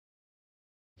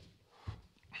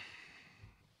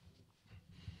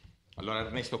Allora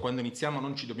Ernesto, quando iniziamo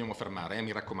non ci dobbiamo fermare,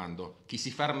 mi raccomando. Chi si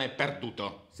ferma è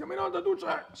perduto. Siamo in onda,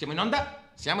 Duce! Siamo in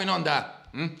onda? Siamo in onda!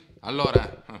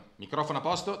 Allora, microfono a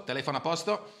posto, telefono a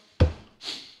posto.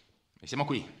 E siamo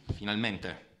qui,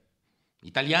 finalmente.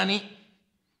 Italiani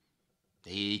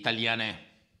e italiane.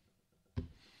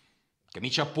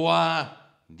 Camicia pois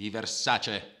di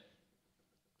Versace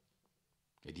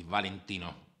e di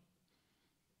Valentino.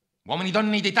 Uomini e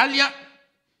donne d'Italia,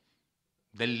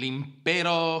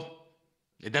 dell'impero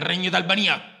e del regno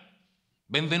d'Albania.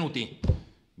 Benvenuti.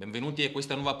 Benvenuti a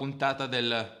questa nuova puntata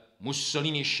del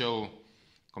Mussolini Show.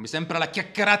 Come sempre la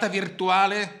chiacchierata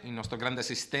virtuale, il nostro grande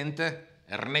assistente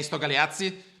Ernesto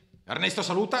Galeazzi. Ernesto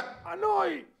saluta. A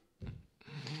noi!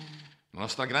 La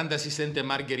nostra grande assistente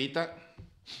Margherita,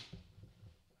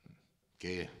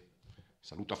 che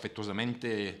saluto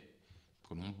affettuosamente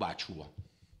con un bacio.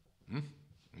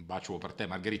 Un bacio per te,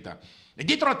 Margherita. E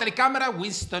dietro la telecamera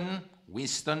Winston,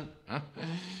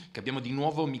 che abbiamo di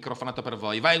nuovo microfonato per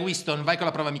voi. Vai Winston, vai con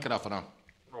la prova microfono.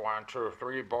 1, 2,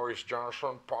 3, Boris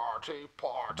Johnson, party.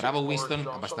 Bravo Winston,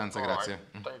 Boris abbastanza, Johnson, grazie.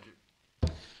 Thank you.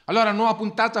 Allora, nuova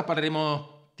puntata,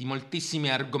 parleremo di moltissimi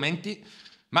argomenti,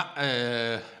 ma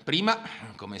prima,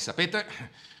 come sapete,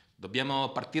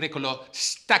 dobbiamo partire con lo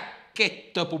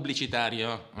stacchetto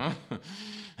pubblicitario.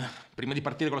 Prima di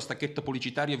partire con lo stacchetto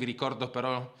pubblicitario vi ricordo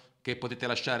però che potete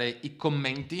lasciare i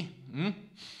commenti,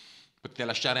 potete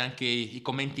lasciare anche i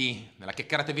commenti nella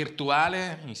chiacchierata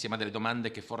virtuale insieme a delle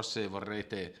domande che forse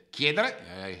vorrete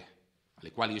chiedere,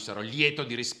 alle quali io sarò lieto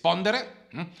di rispondere,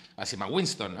 assieme a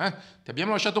Winston. Ti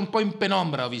abbiamo lasciato un po' in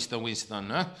penombra, ho visto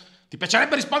Winston. Ti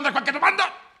piacerebbe rispondere a qualche domanda?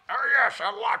 Yes,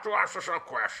 I'd like to answer some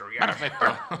questions, yes.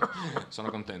 Perfetto, sono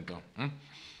contento.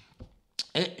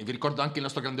 E vi ricordo anche il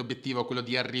nostro grande obiettivo, quello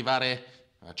di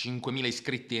arrivare a 5.000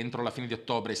 iscritti entro la fine di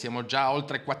ottobre. Siamo già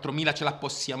oltre 4.000, ce la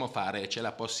possiamo fare,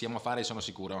 sono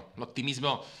sicuro.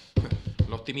 L'ottimismo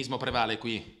prevale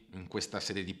qui, in questa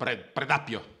sede di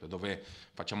Predappio, dove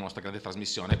facciamo la nostra grande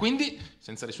trasmissione. Quindi,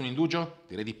 senza nessun indugio,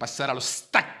 direi di passare allo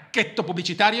stacchetto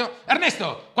pubblicitario.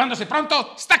 Ernesto, quando sei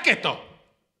pronto, stacchetto!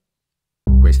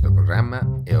 Questo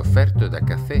programma è offerto da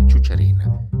Caffè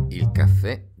CIUCIARIN, il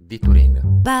caffè di Turin.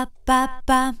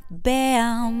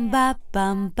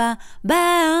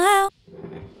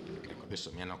 Ecco,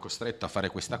 adesso mi hanno costretto a fare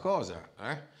questa cosa,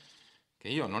 che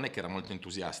io non è che era molto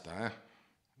entusiasta,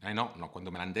 no,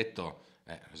 quando me l'hanno detto,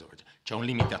 c'è un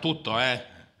limite a tutto,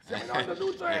 Siamo in onda,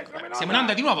 Duce, Siamo in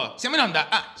onda di nuovo, siamo in onda,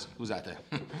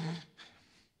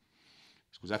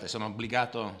 scusate, sono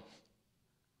obbligato.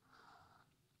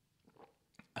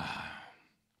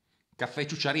 Caffè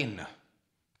CIUCIARIN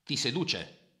ti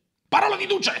seduce. Parola di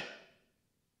Duce!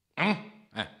 A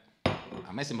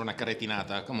me sembra una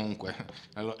carrettinata, comunque.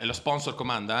 E lo sponsor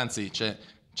comanda, anzi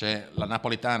c'è la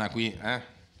napoletana qui.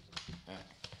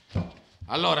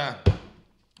 Allora,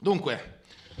 dunque,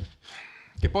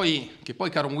 che poi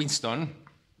caro Winston,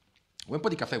 vuoi un po'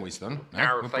 di caffè Winston?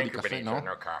 No, un po' di thank you, caffè, Benito,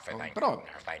 no coffee, thank you. Però No,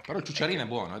 thank il you. CIUCIARIN è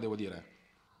buono, devo dire.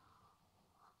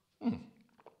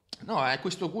 No, è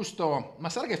questo gusto, ma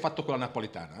sarà che è fatto con la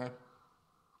napoletana,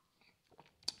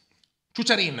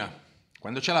 CIUCIARIN,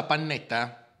 quando c'è la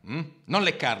pannetta, non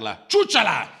leccarla,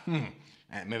 ciucciala! Mi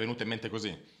è venuto in mente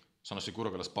così, sono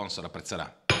sicuro che lo sponsor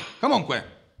apprezzerà.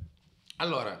 Comunque,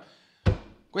 allora,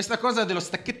 questa cosa dello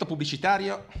stacchetto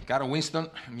pubblicitario, caro Winston,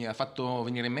 mi ha fatto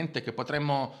venire in mente che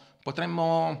potremmo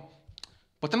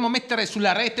mettere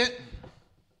sulla rete,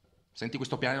 senti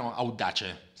questo piano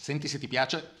audace, senti se ti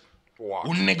piace, What?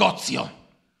 un negozio.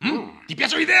 Ti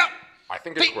piace l'idea? I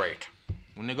think it's Sì. great.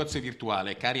 Un negozio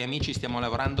virtuale. Cari amici, stiamo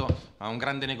lavorando a un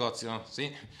grande negozio,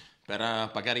 sì, per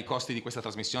pagare i costi di questa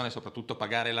trasmissione e soprattutto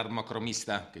pagare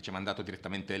l'armocromista che ci ha mandato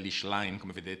direttamente l'Ishline.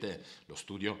 Come vedete, lo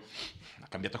studio ha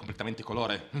cambiato completamente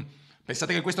colore.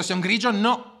 Pensate che questo sia un grigio?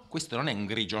 No, questo non è un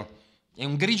grigio, è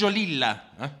un grigio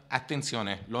lilla.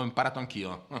 Attenzione, l'ho imparato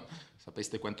anch'io.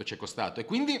 Sapeste quanto ci è costato. E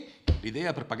quindi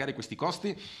l'idea per pagare questi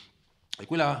costi è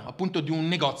quella appunto di un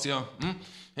negozio.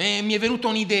 E mi è venuta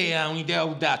un'idea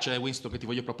audace, Winston, che ti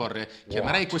voglio proporre.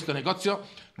 Chiamerei questo negozio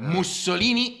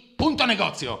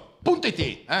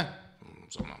Mussolini.negozio.it.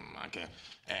 Insomma, anche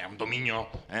è un dominio,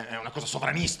 è una cosa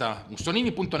sovranista.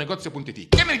 Mussolini.negozio.it.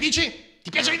 Che me ne dici? Ti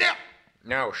piace l'idea?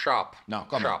 No, shop. No,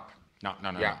 come? Shop. No,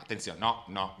 Yeah. attenzione, no,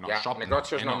 Yeah, shop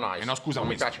negozio is no. not nice. No, scusa, Non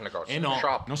mi Winston. piace il negozio. No,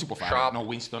 Shop. non si può fare. Shop. No,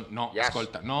 Winston, no, Yes.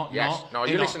 ascolta, Yes. No,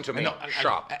 you listen to me.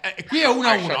 Shop. Qui è 1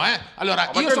 a I 1, said-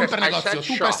 Allora, Oh, my io sono goodness, per I negozio, said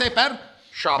tu shop. sei per?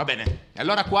 Shop. Va bene. E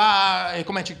allora qua,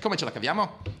 come ce la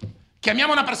caviamo?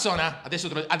 Chiamiamo una persona.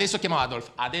 Adesso chiamo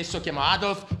Adolf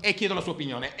e chiedo la sua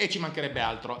opinione. E ci mancherebbe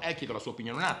altro. Chiedo la sua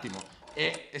opinione un attimo.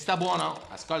 E sta buono?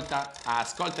 Ascolta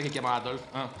che chiamo Adolf.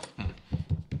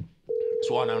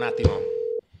 Suona un attimo.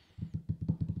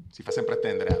 Si fa sempre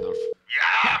attendere, Adolf.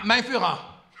 Ja. Mein Führer.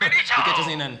 Benito. Wie geht es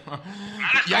Ihnen?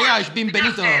 Ja, gut. ja, ich bin Wie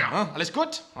Benito. geht's dir? Alles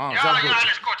gut? Oh, Ja, sehr ja, gut.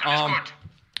 alles gut, alles gut.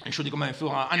 Entschuldigo, mein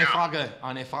Führer, eine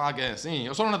Frage, sì,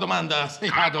 ho solo una domanda, sì,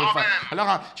 Kein Adolf. problem.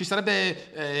 Allora, ci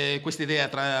sarebbe questa idea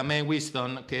tra me e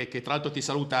Winston, che tra l'altro ti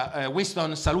saluta.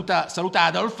 Winston, saluta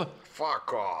Adolf?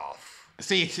 Fuck off.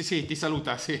 Sì, ti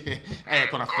saluta, sì.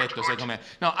 Con affetto, sai com'è.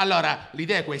 No, allora,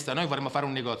 l'idea è questa, noi vorremmo fare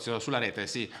un negozio sulla rete,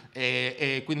 sì,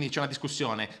 e quindi c'è una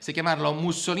discussione, se chiamarlo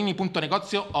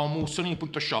Mussolini.negozio o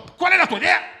Mussolini.shop. Qual è la tua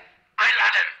idea?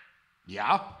 Einladen.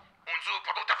 Ja, Unsere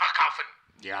Produkte verkaufen.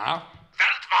 ja,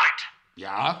 Weltweit.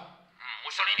 ja,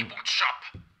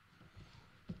 Mussolini.shop.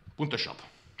 punto shop.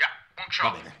 Ja, und Va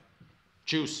shop. bene.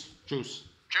 Tschüss. Tschüss,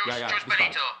 Ja, tschüss, bis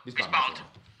Benito. bald. Bis bald.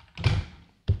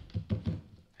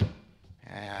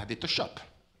 Ha detto shop.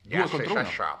 Yes, 2 contro it's a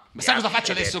 1. shop. Ma sai Yes, cosa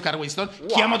faccio it adesso, is. caro Winston?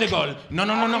 What? Chiamo De Gaulle. No.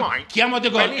 come on. Chiamo De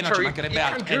Gaulle. Benito, Non ci you mancherebbe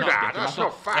can't altro. do No, that. abbiamo That's chiamato,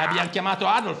 not fair. abbiamo chiamato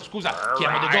Adolf. Scusa,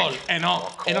 chiamo De Gaulle. No,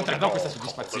 Oh, e non te la do call questa the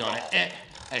soddisfazione.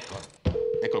 Ecco.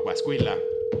 Eccolo qua, squilla.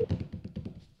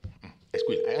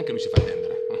 Squilla. Anche lui si fa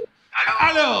attendere.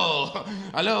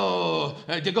 Allô,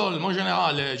 De Gaulle, mon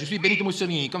général, je suis Benito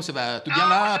Mussolini, comment ça va? Tout bien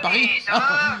là, à Paris? ça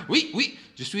va? Oui,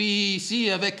 je suis ici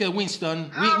avec Winston.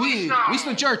 Winston.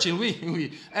 Winston Churchill,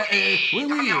 oui.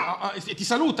 Ti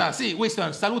saluta, sì,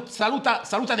 Winston,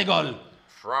 saluta De Gaulle.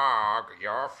 Frog,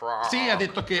 you're a frog. Sì, ha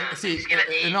detto che, sì,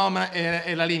 no, ma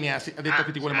è la linea, sì, ha detto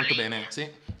che ti vuole molto bene,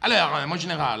 sì. Alors, mon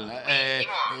général,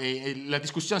 la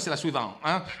discussion c'est la suivante.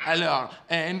 Hein? Alors,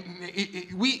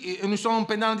 oui, nous sommes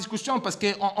pendant la discussion parce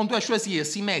qu'on doit choisir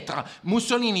si mettre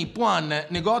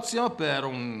Mussolini.negozio per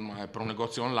un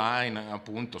negozio online,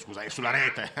 appunto, scusa, è sulla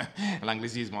rete,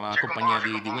 l'anglesismo, la compagnia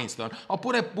di Winston,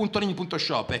 oppure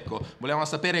 .rini.shop, ecco, volevamo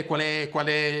sapere qual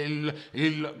è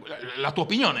la tua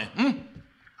opinione.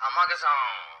 Un magasin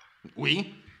Oui,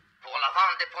 pour la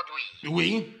vente des produits.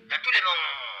 oui, De tous les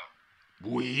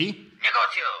mondes. oui.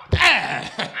 Negozio.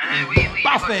 Oui,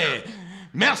 Parfait.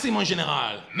 Merci, mon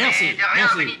général. Merci. de rien,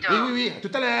 Merci. Benito. Oui. À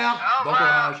tout à l'heure. Au Bon revoir.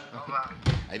 courage. Au revoir.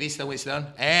 Hai visto,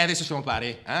 Winston? Adesso siamo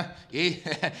pari.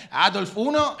 Adolf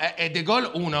 1 e De Gaulle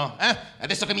 1.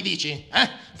 Adesso che mi dici?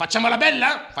 Facciamo la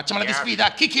bella? Facciamo la Yes.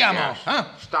 disfida? Chi chiamo? Yes.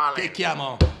 Stalin. Chi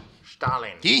chiamo?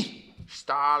 Stalin. Chi?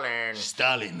 Stalin.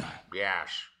 Stalin.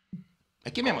 Yes. E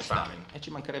chiamiamo Stalin. E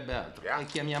ci mancherebbe altro. Yeah. E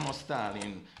chiamiamo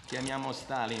Stalin.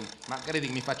 Ma credi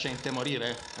che mi faccia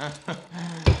intemorire?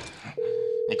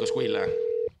 Ecco, squilla.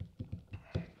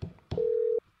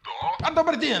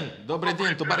 Добрый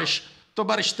день,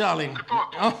 товарищ Stalin.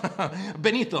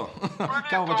 Benito.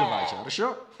 Ciao, come vai?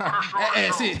 Хорошо?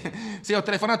 Sì, ho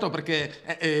telefonato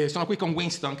perché sono qui con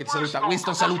Winston che ti saluta.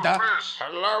 Winston saluta.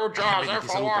 Hello, Vedi, Joseph. ti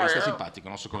How saluta, are sto you? simpatico,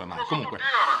 non so come mai. Comunque.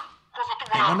 Cosa tu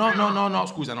vuoi? No,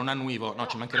 scusa, non annuivo. No,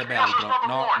 ci mancherebbe altro.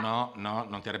 No,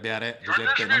 non ti arrabbiare,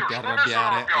 Giuseppe, non ti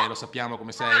arrabbiare. Lo sappiamo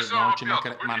come sei, non ci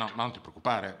mancherebbe. Ma no, non ti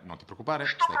preoccupare,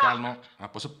 stai calmo.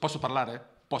 Posso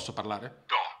parlare?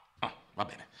 Va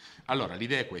bene. Allora,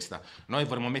 l'idea è questa. Noi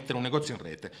vorremmo mettere un negozio in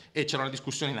rete e c'era una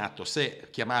discussione in atto se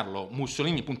chiamarlo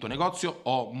Mussolini.negozio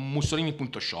o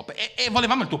Mussolini.shop e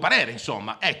volevamo il tuo parere,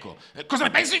 insomma. Ecco, cosa ne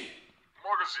pensi?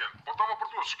 Магазин. Потом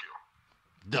по-русски.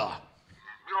 Da.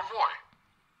 Мировой.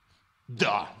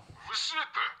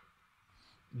 Висите.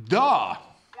 Da.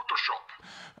 Photoshop.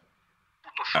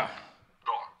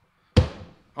 Да.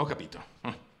 Ho capito.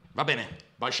 Va bene.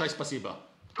 Большое спасибо.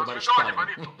 До Товарищ свидания, Сталин.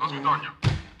 Benito. До свидания.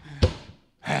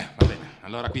 Va bene.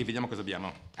 Allora qui vediamo cosa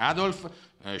abbiamo. Adolf,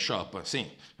 shop, sì.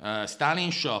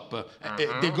 Stalin, shop.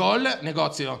 De Gaulle,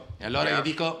 negozio. E allora io Yes.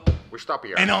 dico... We stop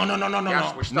here. No,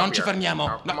 Yes, we stop non ci here. fermiamo.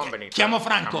 No, come No, on, Benito. chiamo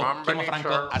Franco. Come on, Chiamo Benito.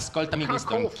 Franco. Ascoltami, Kinda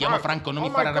Winston. cool, Chiamo Frank. Franco, non Oh mi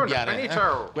my fare goodness, arrabbiare.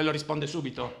 Benito. Quello risponde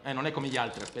subito. Non è come gli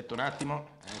altri. Aspetta un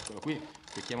attimo. Eccolo qui.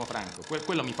 Che chiamo Franco.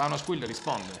 Quello mi fa uno squill e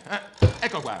risponde.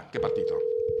 Ecco qua, che partito.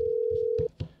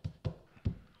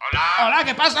 Hola,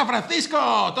 ¿qué pasa, Francisco?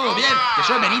 ¿Todo bien? Que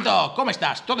soy Benito. ¿Cómo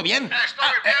estás? ¿Todo bien? Estoy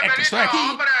bien, que estoy Benito, aquí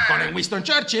hombre. con el Winston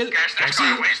Churchill. Que estás sí,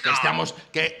 con Winston. que estamos,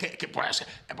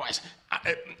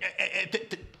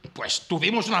 pues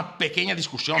tuvimos una pequeña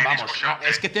discusión, ¿Qué vamos. discusión? No,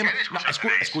 es que ¿Qué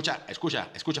discusión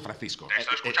tenéis? escucha, Francisco. Te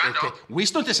estoy escuchando. que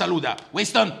Winston te saluda.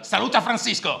 Winston, saluta a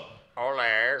Francisco.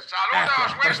 Ole.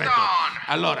 Saludos, Perfetto. Winston.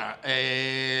 Allora,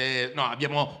 no,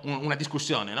 abbiamo una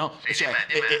discussione, no? Sì, Cioè,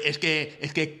 dime.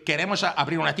 es que queremos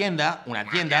abrir una tienda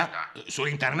su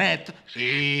internet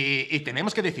y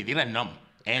tenemos que decidir el nombre.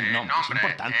 El nombre es nombre,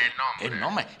 importante. el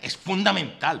nombre. Es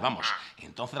fundamental, vamos.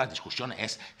 Entonces la discusión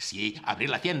es si abrir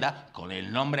la tienda con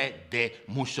el nombre de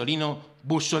Mussolini, no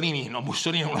Mussolini uno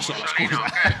solo, Mussolino, scusa.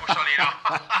 che è Mussolino?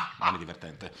 Non è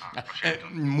divertente. ovviamente.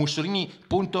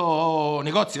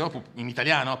 Mussolini.negozio, in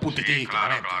italiano, punto Sì, .it,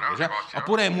 claro, chiaramente. negozio.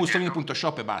 Oppure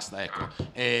mussolini.shop e basta, ecco.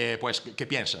 Pues, ¿qué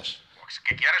piensas?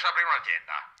 Que quieres abrir una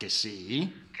tienda Que sí,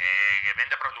 que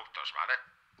vende productos, ¿vale?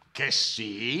 que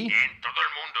sí, En todo el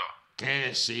mundo.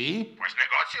 que sí. Pues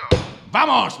negocio.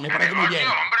 ¡Vamos! Me ¿Qué parece muy bien.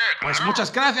 negocio, hombre? Pues Claro.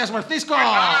 muchas gracias, Francisco.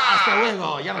 nada. Hasta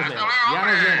luego. Ya nos Hasta vemos. luego, Ya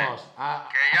nos hombre. vemos.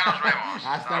 Que ya nos vemos.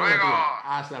 Hasta Hasta luego. luego.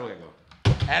 Hasta luego.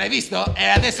 L'hai visto? E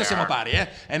adesso siamo pari,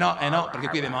 eh? No, perché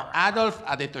qui abbiamo Adolf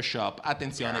ha detto shop,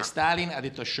 attenzione, Stalin ha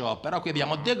detto shop, però qui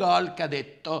abbiamo De Gaulle che ha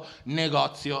detto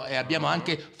negozio e abbiamo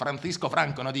anche Francisco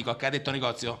Franco, no dico, che ha detto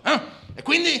negozio. E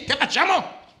quindi che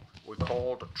facciamo? We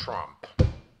called Trump.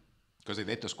 Cosa hai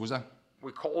detto, scusa?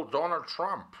 We called Donald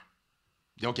Trump.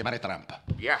 Devo chiamare Trump.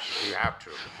 Yes, you have to.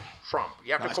 Trump.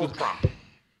 You have No, to call scusa. Trump.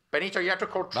 Benito, you have to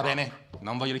call Va Trump. bene,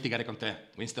 non voglio litigare con te,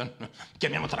 Winston.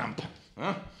 Chiamiamo Trump.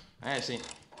 Sì.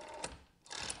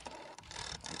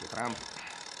 Anche Trump.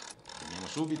 Chiamiamo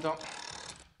subito.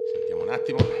 Sentiamo un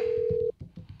attimo.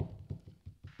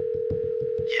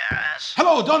 Yes.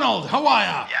 Hello, Donald. How are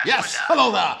you? Yes, what's up?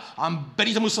 Hello there. I'm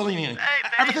Benito Mussolini. Hey,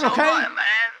 Everything Benny's okay? all right, man.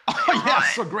 Oh, All yes.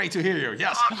 right. So great to hear you.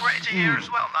 Yes. Oh, great to hear as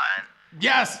well, man.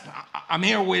 Yes. I'm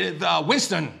here with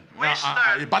Winston.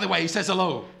 Winston. By the way, he says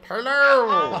hello. Hello.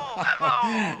 Oh,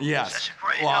 hello. Yes. Such a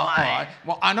great Well, all line. right.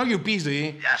 Well, I know you're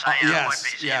busy. Yes, I am yes, quite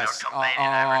busy, yes. campaigning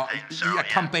and everything, so, yeah, yeah.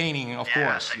 campaigning, of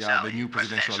course. Yes, Yeah, the exactly. new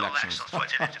presidential elections.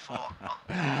 2024.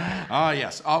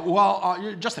 Yes.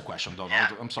 Just a question, Donald.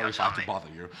 Yeah, I'm sorry yeah, if I have tell to me. bother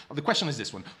you. The question is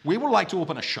this one. We would like to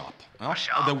open a shop. A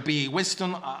shop? There will be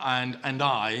Winston and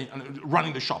I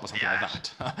running the shop or something like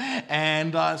Yes. that.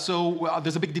 And so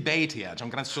there's a big debate here. C'è un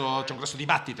grosso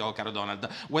dibattito, caro Donald.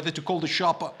 Whether to call the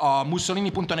shop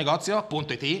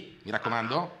mussolini.negozio.it, mi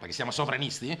raccomando, perché siamo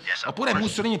sovranisti, Yes, of oppure course.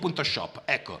 mussolini.shop.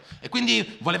 Ecco. E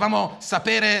quindi volevamo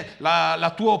sapere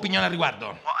la tua opinione al riguardo.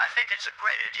 Well, I think it's a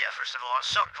great idea, first of all. I'm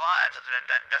so glad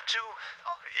that the two,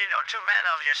 two men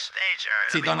of your stage are...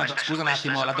 Sì, Donald, scusa un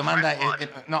attimo, la domanda è...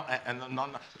 No,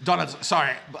 Donald,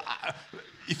 sorry.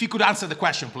 If you could answer the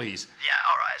question, please. Yeah,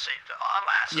 all right. So I'll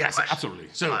answer Yes, the question. absolutely.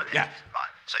 So, Okay, yeah. Right.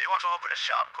 So you want to open a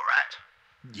shop, correct?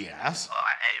 Yes. All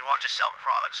right. And you want to sell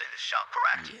products in the shop,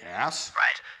 correct? Yes.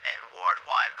 Right. And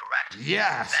worldwide, correct?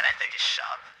 Yes. Then I think it's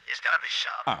shop. It's got to be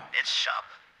shop. Ah. It's shop.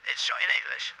 It's shop in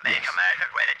English. Make Yes. America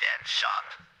great again. Shop.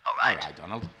 All All right. right,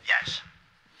 Donald. Yes.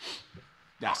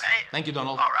 Yes. Okay. Thank you,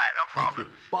 Donald. All right. No Thank you.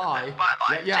 problem. Bye.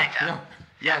 Bye-bye. Yeah, Take care.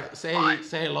 yeah. Bye.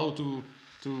 Say hello to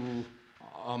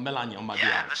Melania on my Yeah,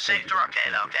 behalf. the same Thank you, Donald. Turkey,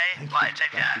 Thank you. okay? Thank Bye, you. take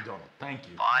Thank care. you, Donald. Thank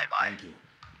you. Bye, bye. Thank you.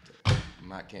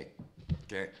 Ma che...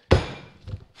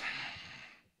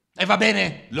 E va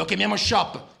bene, lo chiamiamo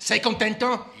shop. Sei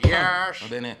contento? Yes. Va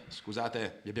bene,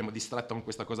 scusate, vi abbiamo distratto con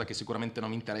questa cosa che sicuramente non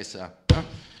vi interessa.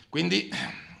 Quindi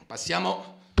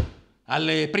passiamo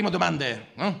alle prime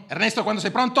domande. Ernesto, quando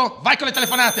sei pronto, vai con le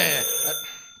telefonate.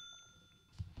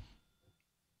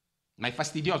 Ma è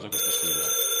fastidioso questo squillo.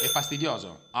 È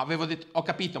fastidioso. Ho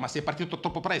capito, ma sei partito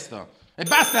troppo presto. E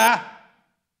basta?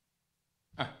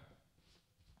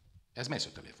 E ha smesso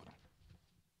il telefono.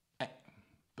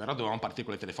 Però dovevamo partire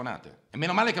con le telefonate. E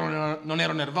meno male che non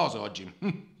ero nervoso oggi.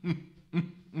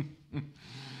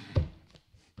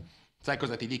 Sai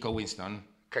cosa ti dico, Winston?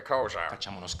 Che cosa?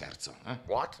 Facciamo uno scherzo.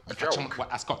 What? A joke?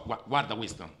 Ascolta, guarda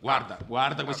Winston, guarda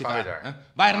come si fa. vai, dai.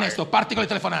 Vai Ernesto, parti con le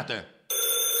telefonate.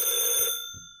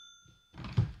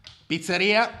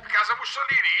 Pizzeria? Casa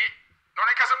Mussolini? Non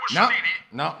è casa No, Mussolini?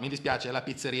 no, mi dispiace, è la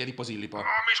pizzeria di Posillipo. Oh,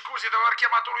 mi scusi di aver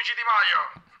chiamato Luigi Di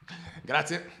Maio.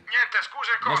 Grazie. Niente, scusi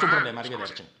ancora. Nessun problema, Scusi.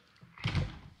 arrivederci.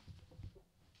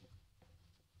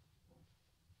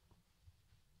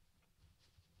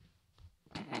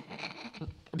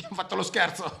 Abbiamo fatto lo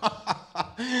scherzo.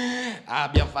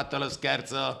 Abbiamo fatto lo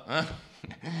scherzo.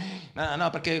 No,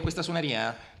 perché questa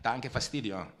suoneria dà anche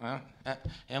fastidio.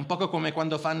 È un poco come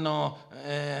quando fanno...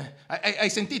 hai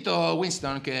sentito,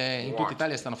 Winston, che in tutta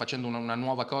Italia stanno facendo una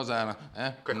nuova cosa?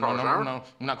 Che cosa?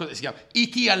 Una cosa si chiama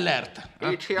IT Alert.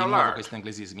 IT Di nuovo Alert. questi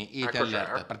inglesismi. IT cos'è?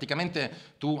 Alert.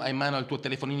 Praticamente tu hai in mano il tuo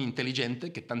telefonino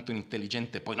intelligente, che tanto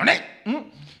intelligente poi non è,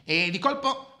 e di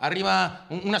colpo arriva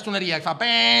una suoneria che fa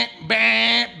be,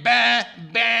 be, be,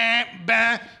 be,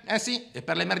 be. Sì, è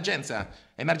per l'emergenza.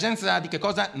 Emergenza di che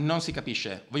cosa? Non si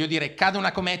capisce. Voglio dire, cade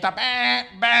una cometa,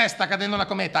 sta cadendo una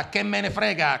cometa, che me ne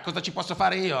frega, cosa ci posso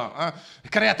fare io?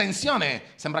 Crea tensione,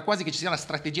 sembra quasi che ci sia la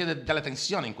strategia della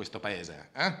tensione in questo paese.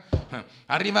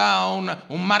 Arriva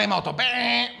un maremoto,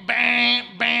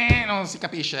 non si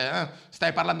capisce,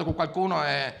 stai parlando con qualcuno,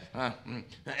 è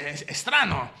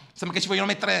strano, sembra che ci vogliono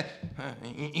mettere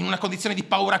in una condizione di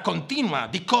paura continua.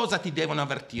 Di cosa ti devono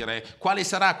avvertire? Quale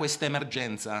sarà questa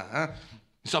emergenza?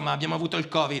 Insomma, abbiamo avuto il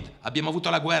Covid, abbiamo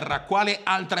avuto la guerra, quale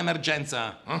altra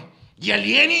emergenza? Gli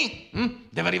alieni?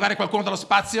 Deve arrivare qualcuno dallo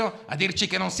spazio a dirci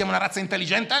che non siamo una razza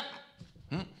intelligente?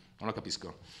 Non lo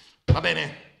capisco. Va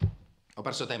bene, ho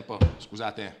perso tempo,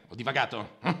 scusate, ho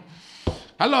divagato.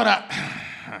 Allora,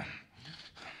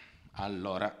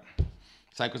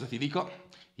 sai cosa ti dico?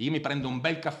 Io mi prendo un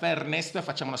bel caffè Ernesto e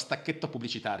facciamo uno stacchetto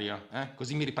pubblicitario,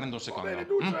 così mi riprendo un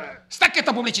secondo.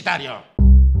 Stacchetto pubblicitario!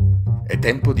 È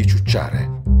tempo di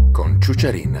ciucciare con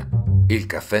CIUCIARIN, il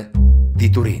caffè di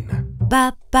Turin.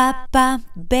 Ba ba ba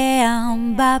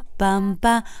bam ba bam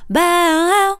ba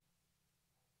bam.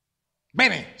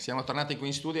 Bene, siamo tornati qui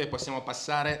in studio e possiamo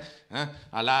passare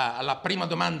alla prima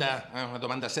domanda, una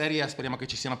domanda seria, speriamo che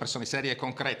ci siano persone serie e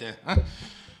concrete.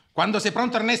 Quando sei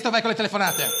pronto Ernesto vai con le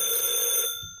telefonate.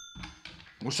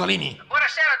 Mussolini.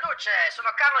 Buonasera Duce, sono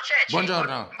Carlo Ceci.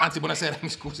 Buongiorno, anzi buonasera, mi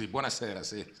scusi, buonasera,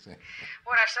 sì.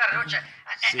 Buonasera Duce.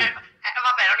 Sì.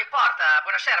 Vabbè, non importa,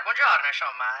 buonasera, buongiorno,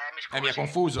 insomma, mi scusi. Mi ha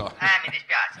confuso. Mi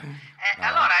dispiace.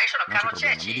 Allora, io sono Carlo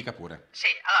Ceci. Mi dica pure. Sì,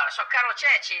 allora, sono Carlo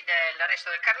Ceci dell'Arresto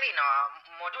del Carlino.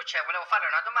 Duce, volevo farle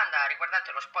una domanda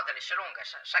riguardante lo spot dell'Esselunga.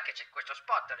 Sa che c'è questo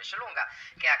spot dell'Esselunga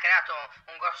che ha creato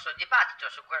un grosso dibattito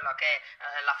su quello che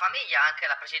è la famiglia, anche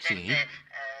la Presidente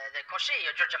del Consiglio,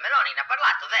 Giorgia Meloni, ne ha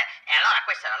parlato. E allora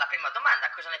questa era la prima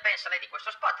domanda, cosa ne pensa lei di questo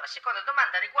spot? La seconda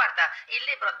domanda riguarda il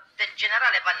libro del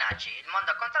generale Vannacci, Il mondo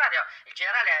al contrario. Il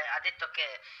generale ha detto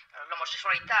che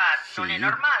l'omosessualità non è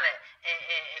normale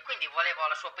e quindi volevo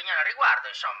la sua opinione al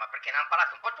riguardo, insomma, perché ne hanno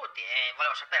parlato un po' tutti e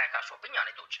volevo sapere anche la sua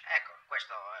opinione, Duce. Ecco,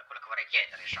 questo è quello che vorrei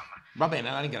chiedere, insomma. Va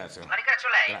bene, la ringrazio. La ringrazio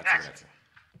lei, Grazie.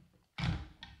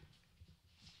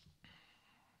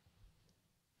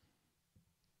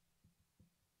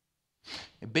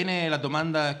 Ebbene, la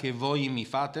domanda che voi mi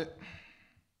fate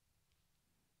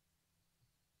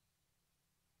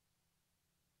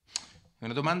è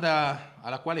una domanda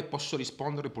alla quale posso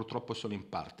rispondere purtroppo solo in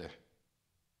parte.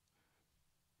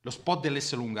 Lo spot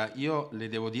dell'Esselunga, io le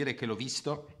devo dire che l'ho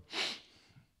visto,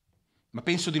 ma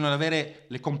penso di non avere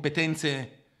le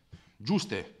competenze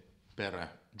giuste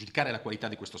per giudicare la qualità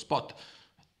di questo spot.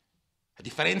 A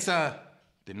differenza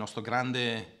del nostro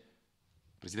grande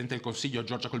Presidente del Consiglio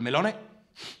Giorgia col melone,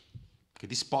 che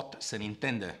di spot se ne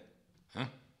intende.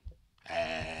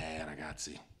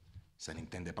 Ragazzi, se ne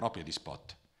intende proprio di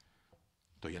spot.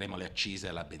 Toglieremo le accise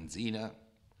alla benzina,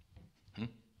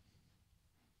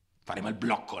 faremo il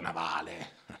blocco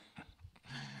navale,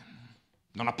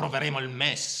 non approveremo il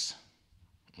MES.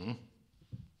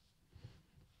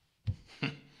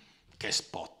 Che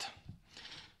spot.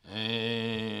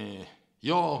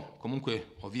 Io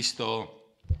comunque ho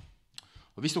visto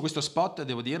questo spot,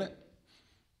 devo dire,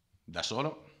 da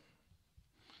solo,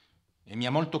 e mi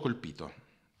ha molto colpito,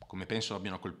 come penso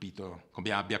abbia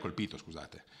colpito,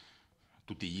 scusate,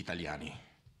 tutti gli italiani,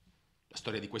 la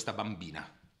storia di questa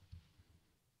bambina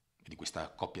e di questa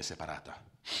coppia separata.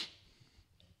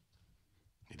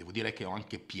 E devo dire che ho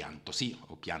anche pianto, sì,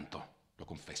 ho pianto, lo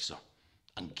confesso,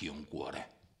 anch'io un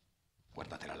cuore.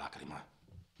 Guardate la lacrima.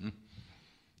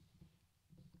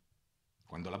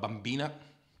 Quando la bambina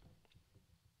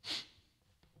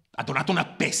ha donato una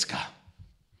pesca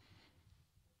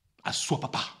al suo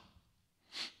papà.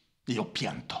 Io ho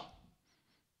pianto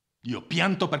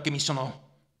perché mi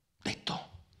sono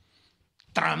detto,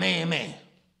 tra me e me,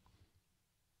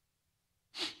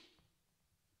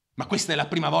 ma questa è la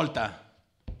prima volta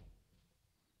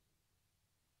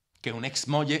che un'ex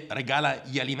moglie regala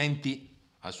gli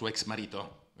alimenti al suo ex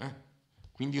marito.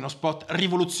 Quindi uno spot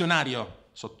rivoluzionario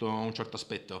sotto un certo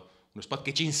aspetto, uno spot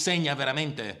che ci insegna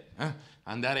veramente a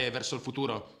andare verso il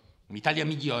futuro, un'Italia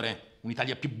migliore,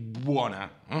 un'Italia più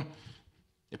buona.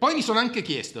 E poi mi sono anche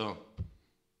chiesto,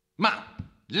 ma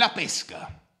la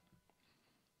pesca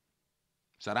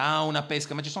sarà una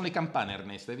pesca? Ma ci sono le campane,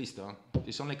 Ernesto, hai visto?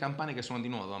 Ci sono le campane che suonano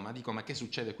di nuovo, ma dico, ma che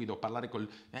succede qui? Devo parlare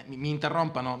mi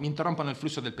interrompano il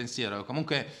flusso del pensiero.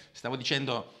 Comunque stavo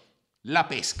dicendo, la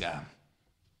pesca,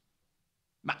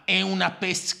 ma è una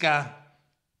pesca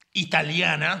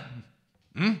italiana?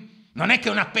 Non è che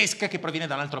è una pesca che proviene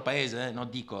da un altro paese, no,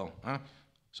 dico.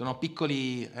 Sono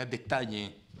piccoli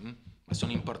dettagli, ma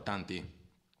sono importanti.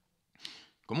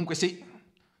 Comunque sì,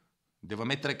 devo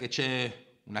ammettere che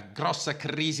c'è una grossa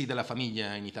crisi della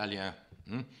famiglia in Italia,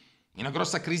 una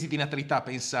grossa crisi di natalità.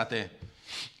 Pensate,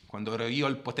 quando ero io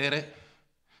al potere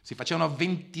si facevano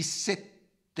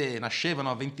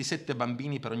nascevano 27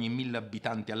 bambini per ogni 1000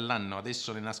 abitanti all'anno,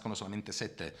 adesso ne nascono solamente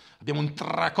 7. Abbiamo un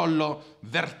tracollo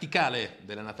verticale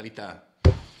della natalità.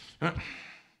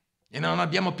 E non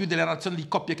abbiamo più delle relazioni di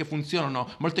coppie che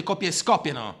funzionano, molte coppie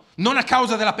scoppiano, non a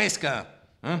causa della pesca,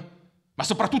 ma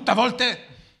soprattutto a volte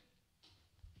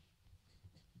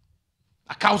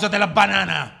A causa della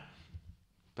banana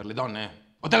per le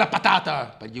donne o della patata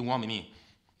per gli uomini?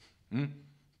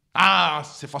 Ah,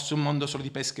 se fosse un mondo solo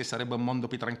di pesche sarebbe un mondo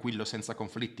più tranquillo, senza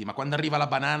conflitti, ma quando arriva la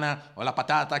banana o la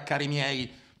patata, cari miei,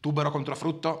 tubero contro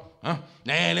frutto,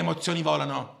 le emozioni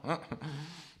volano.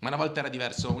 Ma una volta era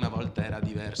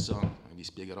diverso, vi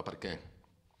spiegherò perché.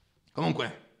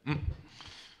 Comunque,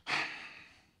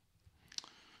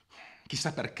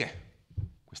 chissà perché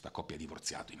questa coppia ha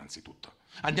divorziato innanzitutto.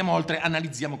 Andiamo oltre,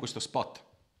 analizziamo questo spot.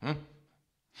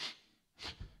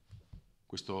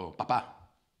 Questo papà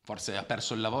forse ha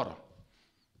perso il lavoro.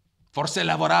 Forse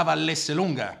lavorava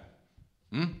all'Esselunga.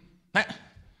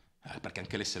 Perché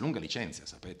anche l'Esselunga licenzia,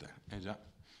 sapete. Già.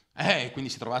 Quindi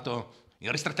si è trovato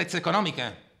in ristrettezze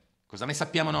economiche. Cosa ne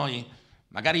sappiamo noi?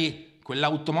 Magari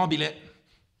quell'automobile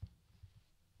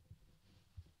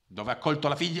dove ha accolto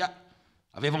la figlia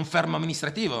aveva un fermo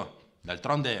amministrativo.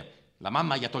 D'altronde la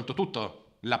mamma gli ha tolto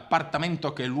tutto.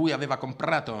 L'appartamento che lui aveva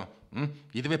comprato.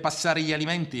 Gli deve passare gli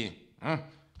alimenti.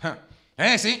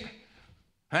 Sì.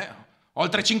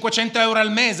 Oltre 500 euro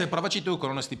al mese. Provaci tu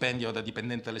con uno stipendio da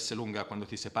dipendente all'Esselunga, quando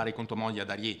ti separi con tua moglie, a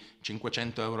dargli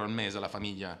 500 euro al mese alla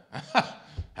famiglia.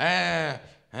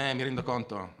 Mi rendo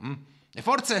conto. E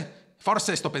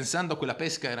forse sto pensando, quella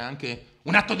pesca era anche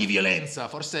un atto di violenza.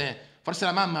 Forse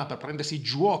la mamma, per prendersi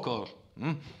giuoco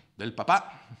del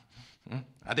papà,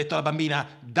 ha detto alla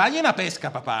bambina: dagli una pesca,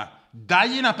 papà,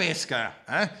 dagli una pesca.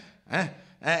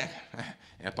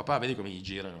 E al papà vedi come gli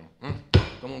girano.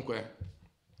 Comunque,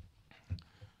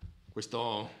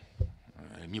 questo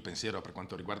è il mio pensiero per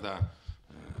quanto riguarda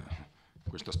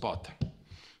questo spot.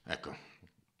 Ecco,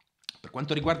 per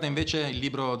quanto riguarda invece il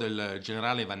libro del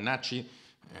generale Vannacci,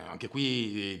 anche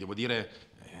qui devo dire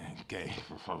che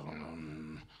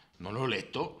non l'ho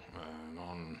letto,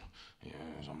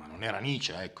 insomma non era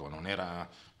Nietzsche, ecco, non era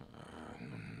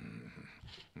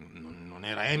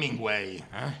Hemingway,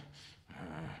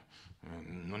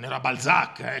 non era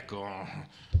Balzac, ecco,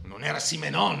 non era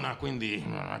Simenon, quindi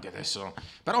anche adesso.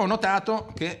 Però ho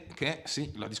notato che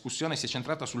sì, la discussione si è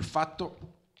centrata sul fatto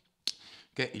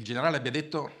che il generale abbia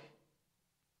detto,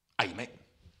 ahimè,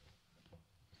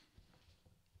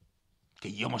 che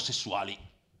gli omosessuali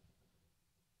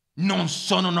non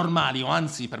sono normali, o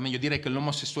anzi, per meglio dire, che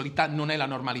l'omosessualità non è la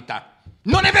normalità.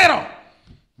 Non è vero!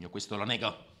 Io questo lo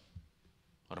nego.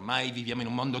 Ormai viviamo in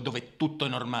un mondo dove tutto è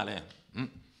normale.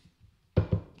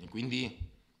 E quindi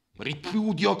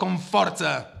ripudio con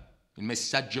forza il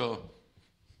messaggio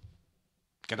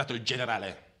che ha dato il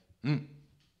generale.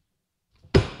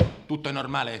 Tutto è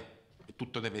normale e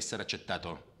tutto deve essere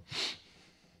accettato.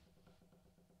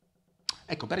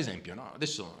 Ecco, per esempio, no?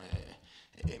 Adesso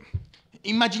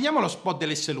immaginiamo lo spot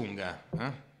dell'Esselunga,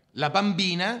 la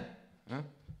bambina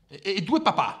e due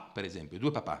papà, per esempio,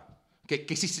 due papà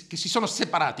che si sono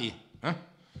separati.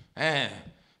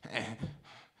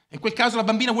 In quel caso la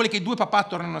bambina vuole che i due papà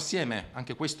tornino assieme.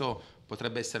 Anche questo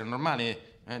potrebbe essere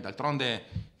normale. D'altronde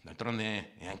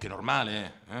è anche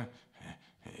normale.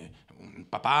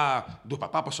 Due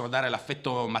papà possono dare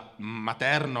l'affetto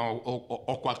materno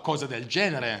o qualcosa del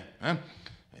genere.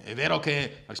 È vero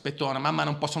che rispetto a una mamma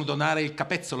non possono donare il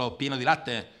capezzolo pieno di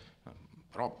latte,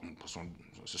 però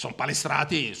se sono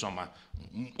palestrati, insomma,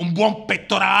 un buon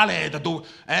pettorale,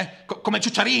 come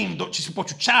CIUCIARIN, ci si può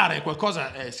ciucciare,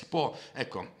 qualcosa si può,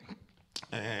 ecco.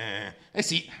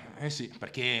 Sì,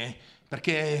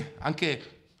 perché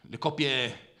anche le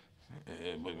coppie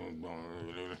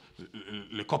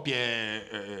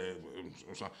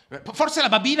forse la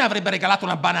bambina avrebbe regalato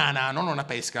una banana, non una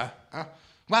pesca.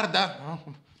 Guarda,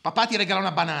 papà ti regala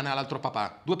una banana all'altro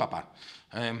papà, due papà.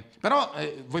 Però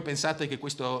voi pensate che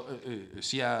questo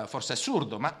sia forse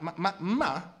assurdo,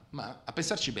 ma a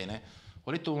pensarci bene,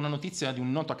 ho letto una notizia di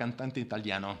un noto cantante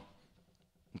italiano,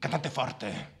 un cantante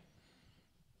forte,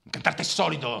 un cantante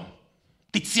solido,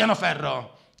 Tiziano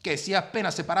Ferro, che si è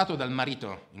appena separato dal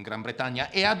marito in Gran Bretagna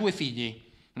e ha due figli.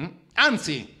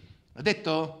 Anzi, ha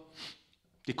detto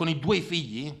che con i due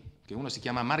figli, che uno si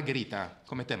chiama Margherita,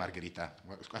 come te Margherita,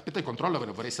 aspetta il controllo, ve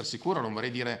lo vorrei essere sicuro, non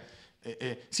vorrei dire...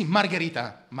 sì,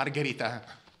 Margherita,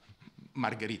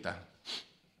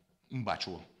 un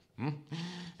bacio.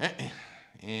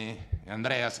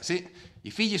 Andreas, sì, i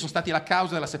figli sono stati la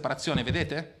causa della separazione,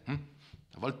 vedete?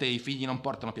 A volte i figli non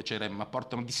portano piacere, ma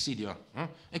portano dissidio.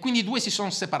 E quindi i due si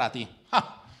sono separati.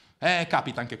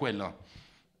 Capita anche quello.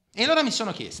 E allora mi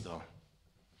sono chiesto,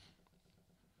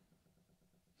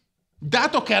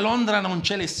 dato che a Londra non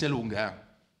c'è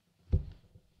l'Esselunga,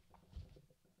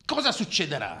 cosa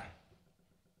succederà?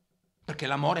 Perché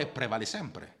l'amore prevale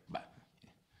sempre.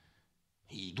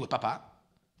 I due papà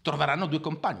troveranno due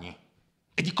compagni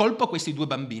e di colpo questi due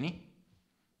bambini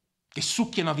che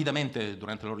succhiano avidamente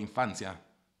durante la loro infanzia,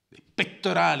 dei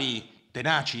pettorali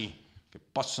tenaci che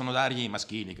possono dargli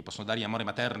maschili, che possono dargli amore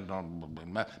materno,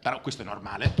 però questo è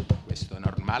normale,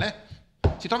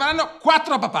 si troveranno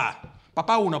 4 papà,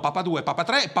 papà 1, papà 2, papà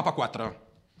 3 e papà 4.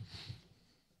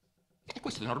 E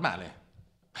questo è normale.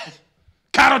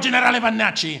 Caro generale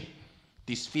Vannacci,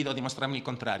 ti sfido a dimostrarmi il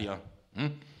contrario.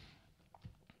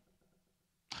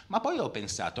 Ma poi ho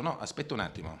pensato, no, aspetta un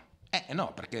attimo.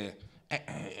 No, perché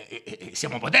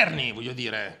siamo moderni, voglio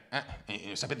dire.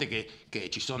 Sapete che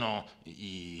ci sono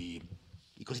i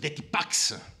cosiddetti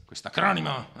PACS, questo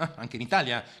acronimo, anche in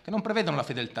Italia, che non prevedono la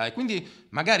fedeltà. E quindi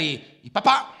magari i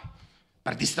papà,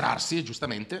 per distrarsi,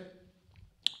 giustamente,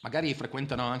 magari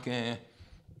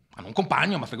hanno un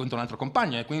compagno, ma frequentano un altro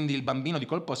compagno, e quindi il bambino di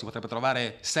colpo si potrebbe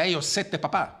trovare 6 o 7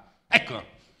 papà.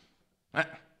 Ecco.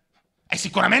 E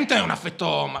sicuramente un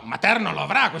affetto materno lo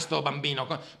avrà questo bambino.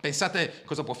 Pensate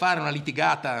cosa può fare una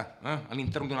litigata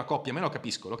all'interno di una coppia. Me lo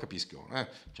capisco.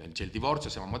 C'è il divorzio,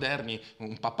 siamo moderni,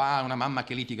 un papà e una mamma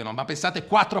che litigano. Ma pensate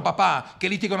 4 papà che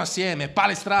litigano assieme,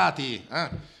 palestrati.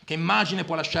 Che immagine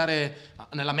può lasciare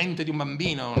nella mente di un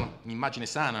bambino? Un'immagine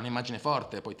sana, un'immagine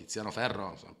forte. Poi Tiziano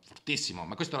Ferro, fortissimo.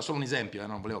 Ma questo era solo un esempio,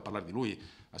 non volevo parlare di lui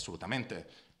assolutamente.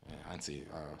 Anzi,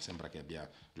 sembra che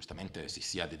giustamente si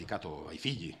sia dedicato ai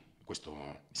figli. Questo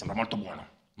mi sembra molto buono,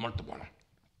 molto buono.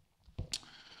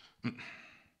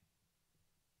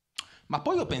 Ma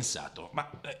poi ho pensato,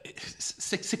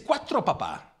 se 4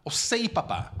 papà o 6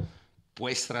 papà può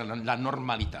essere la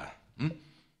normalità,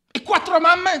 e 4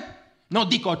 mamme? No,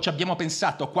 dico, ci abbiamo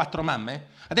pensato 4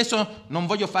 mamme? Adesso non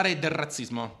voglio fare del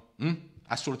razzismo,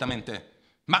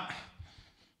 assolutamente, ma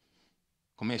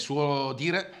come suo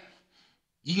dire,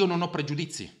 io non ho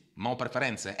pregiudizi, ma ho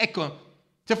preferenze. Ecco,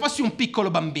 se fossi un piccolo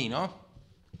bambino,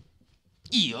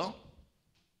 io,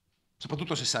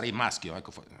 soprattutto se sarei maschio,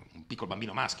 ecco, un piccolo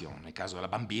bambino maschio, nel caso della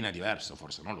bambina è diverso,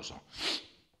 forse, non lo so.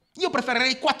 Io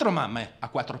preferirei 4 mamme a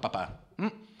 4 papà.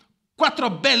 4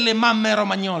 belle mamme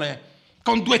romagnole,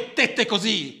 con 2 tette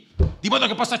così, di modo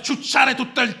che possa ciucciare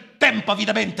tutto il tempo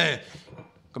avidamente,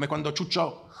 come quando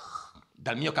ciuccio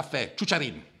dal mio caffè,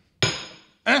 CIUCIARIN.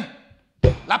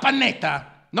 La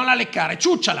pannetta, non la leccare,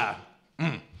 ciucciala.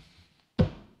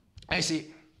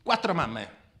 Sì, 4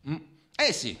 mamme.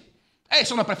 Sì,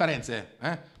 sono preferenze.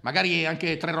 Magari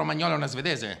anche 3 romagnole e una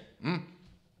svedese.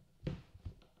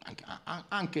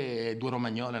 Anche 2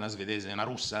 romagnole e una svedese e una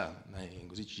russa.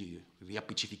 Così ci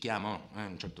riappiccifichiamo, in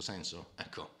un certo senso.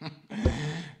 Ecco.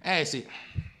 Sì,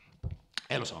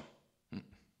 lo so.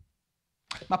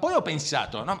 Ma poi ho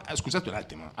pensato, no, scusate un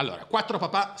attimo. Allora, 4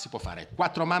 papà si può fare,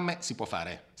 4 mamme si può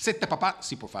fare, 7 papà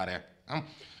si può fare.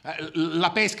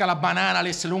 La pesca, la banana,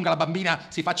 l'esselunga, la bambina,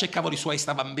 si faccia i cavoli suoi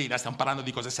sta bambina, stiamo parlando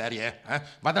di cose serie,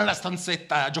 Vada nella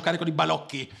stanzetta a giocare con i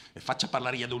balocchi e faccia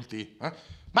parlare gli adulti,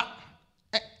 Ma,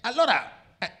 allora,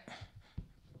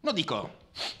 lo dico,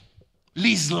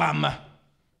 l'Islam,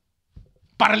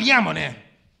 parliamone.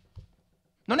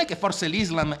 Non è che forse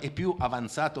l'Islam è più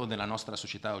avanzato della nostra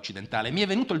società occidentale? Mi è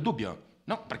venuto il dubbio,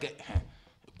 no? Perché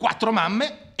 4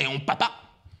 mamme e un papà.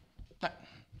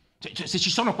 Se ci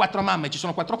sono 4 mamme e ci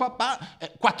sono 4 papà,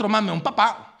 4 mamme e un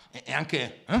papà, e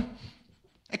anche...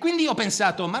 E quindi ho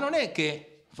pensato, ma non è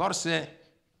che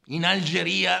forse in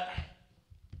Algeria,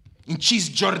 in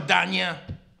Cisgiordania,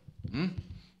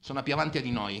 sono più avanti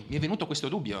di noi? Mi è venuto questo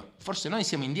dubbio, forse noi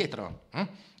siamo indietro.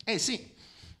 Sì,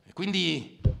 e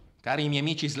quindi, cari miei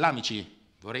amici islamici,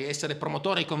 vorrei essere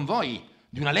promotore con voi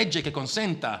di una legge che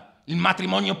consenta il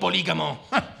matrimonio poligamo.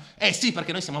 Sì,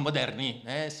 perché noi siamo moderni,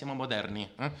 E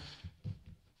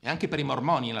anche per i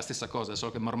mormoni è la stessa cosa,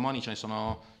 solo che mormoni ce ne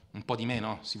sono un po' di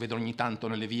meno. Si vedono ogni tanto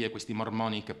nelle vie questi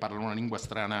mormoni che parlano una lingua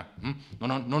strana.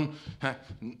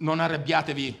 Non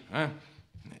arrabbiatevi.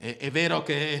 È vero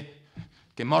che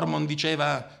Mormon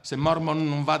diceva se Mormon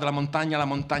non va dalla montagna, la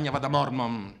montagna va da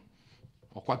Mormon.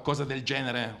 O qualcosa del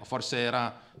genere, o forse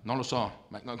era, non lo so.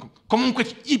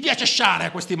 Comunque gli piace sciare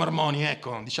a questi mormoni,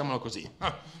 ecco, diciamolo così.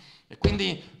 E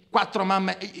quindi 4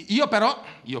 mamme. Io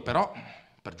però,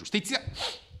 per giustizia,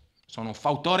 sono un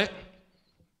fautore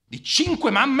di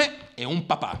 5 mamme e un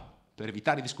papà, per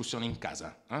evitare discussioni in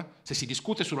casa. Se si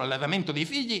discute sull'allevamento dei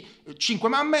figli, 5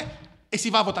 mamme e si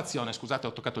va a votazione. Scusate,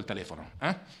 ho toccato il telefono.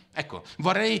 Ecco,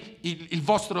 vorrei il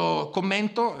vostro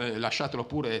commento, lasciatelo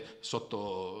pure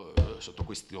sotto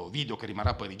questo video che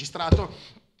rimarrà poi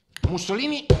registrato.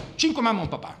 Mussolini, 5 mamme e un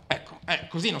papà. Ecco,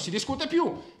 così non si discute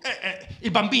più.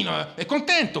 Il bambino è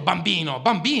contento.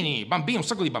 Bambini, un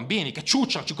sacco di bambini che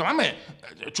ciucciano. 5 mamme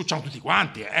ciucciano tutti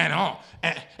quanti, no?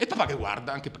 E il papà che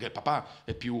guarda, anche perché il papà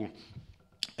è più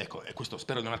Ecco, e questo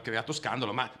spero di non aver creato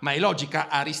scandalo, ma è logica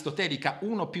aristotelica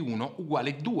 1 più 1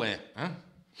 uguale 2.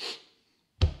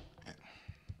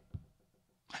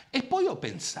 E poi ho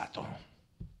pensato,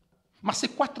 ma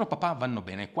se 4 papà vanno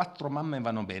bene, 4 mamme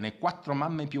vanno bene, 4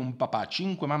 mamme più un papà,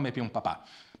 5 mamme più un papà,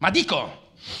 ma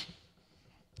dico,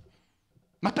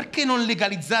 ma perché non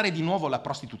legalizzare di nuovo la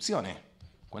prostituzione?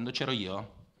 Quando c'ero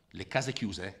io, le case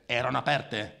chiuse erano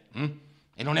aperte,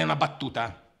 e non è una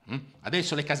battuta.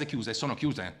 Adesso le case chiuse sono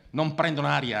chiuse, non prendono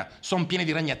aria, sono piene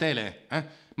di ragnatele,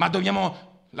 ma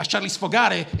dobbiamo lasciarli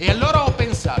sfogare. E allora ho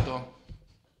pensato,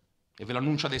 e ve lo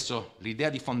annuncio adesso, l'idea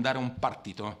di fondare un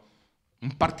partito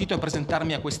e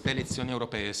presentarmi a queste elezioni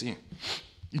europee, sì.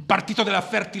 Il Partito della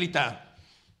Fertilità.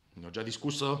 Ne ho già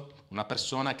discusso una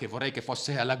persona che vorrei che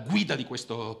fosse alla guida di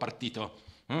questo partito.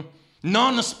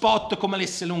 Non spot come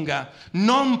l'Esselunga,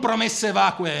 non promesse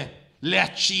vacue, le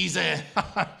accise,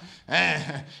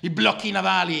 i blocchi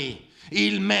navali,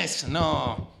 il MES,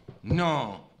 no,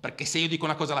 perché se io dico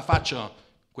una cosa la faccio.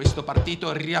 Questo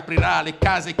partito riaprirà le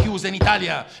case chiuse in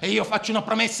Italia e io faccio una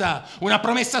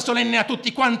promessa solenne a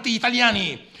tutti quanti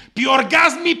italiani. Più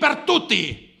orgasmi per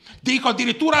tutti. Dico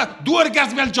addirittura 2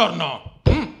 orgasmi al giorno.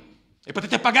 E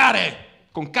potete pagare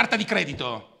con carta di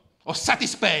credito o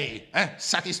Satispay,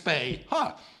 Satispay.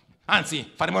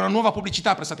 Anzi, faremo una nuova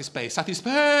pubblicità per Satispay.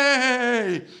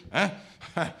 Satispay!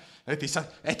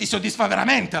 E ti soddisfa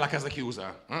veramente la casa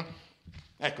chiusa.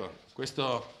 Ecco,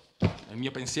 questo è il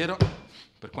mio pensiero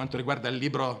per quanto riguarda il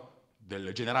libro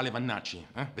del generale Vannacci.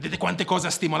 Vedete quante cose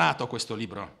ha stimolato questo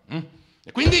libro?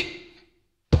 E quindi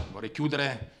vorrei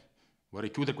chiudere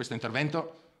questo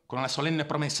intervento con una solenne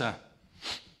promessa.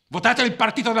 Votate il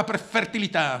Partito della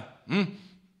Fertilità.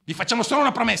 Vi facciamo solo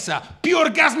una promessa. Più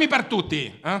orgasmi per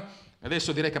tutti.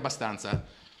 Adesso direi che è abbastanza.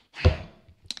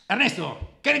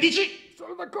 Ernesto, che ne dici?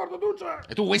 Sono d'accordo, Duce.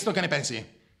 E tu, Winston, che ne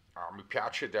pensi? Mi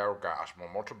piace l'orgasmo,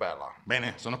 molto bella.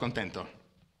 Bene, sono contento.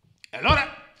 E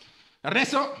allora,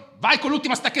 Ernesto, vai con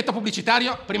l'ultimo stacchetto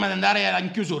pubblicitario prima di andare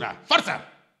in chiusura. Forza!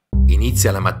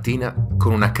 Inizia la mattina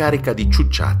con una carica di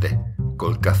ciucciate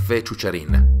col caffè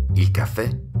CIUCIARIN, il caffè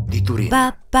di Turin.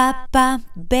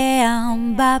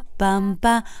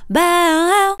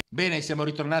 Bene, siamo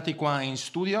ritornati qua in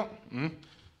studio.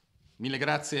 Mille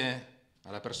grazie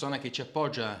alla persona che ci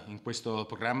appoggia in questo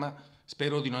programma.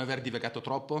 Spero di non aver divagato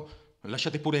troppo.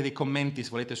 Lasciate pure dei commenti se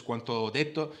volete su quanto ho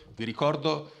detto. Vi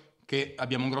ricordo che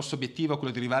abbiamo un grosso obiettivo,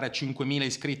 quello di arrivare a 5.000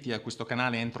 iscritti a questo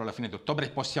canale entro la fine di ottobre.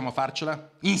 Possiamo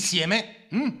farcela insieme?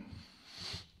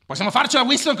 Possiamo farcela,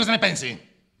 Winston? Cosa ne pensi?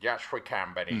 Yes, we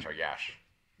can, Benito, yes.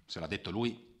 Se l'ha detto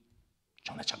lui,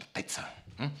 c'è una certezza.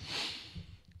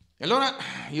 E allora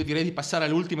io direi di passare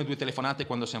alle ultime 2 telefonate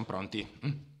quando siamo pronti.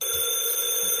 Eccolo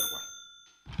qua.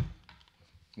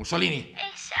 Mussolini.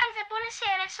 Salve,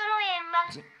 buonasera, sono Emma.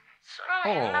 Sì. Sono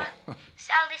Emma.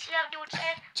 Salve, signor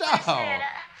Duce. Ciao.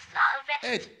 Buonasera.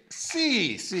 Salve.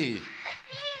 Sì.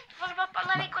 Volevo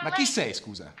parlare con Ma lei. chi sei,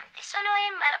 scusa? Sono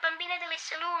Emma, la bambina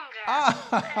dell'Esselunga.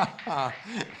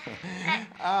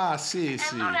 Sì.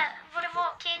 Allora,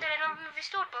 volevo chiedere, non mi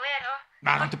disturbo, vero?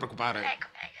 Ma non ti preoccupare. Ecco,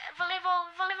 volevo...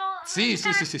 Sì.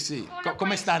 una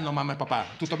Come stanno mamma e papà?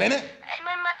 Tutto bene?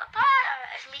 Mamma e papà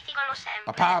litigano sempre.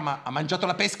 Papà ha mangiato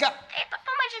la pesca? Papà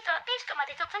ha mangiato la pesca, ma ha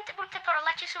detto tante brutte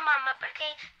parolacce su mamma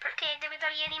perché deve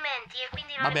dare gli alimenti e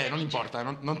quindi non è Vabbè, non felice. importa,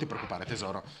 non ti preoccupare,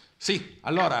 tesoro. Sì,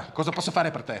 allora, cosa posso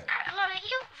fare per te? Allora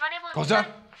io volevo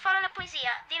Cosa? fare una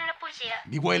poesia, dire una poesia.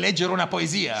 Mi vuoi leggere una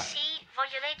poesia? Sì,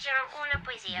 voglio leggere una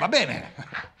poesia. Va bene.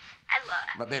 Allora.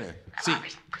 Va bene, Allora,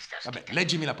 sì. questo ho Vabbè, scritto.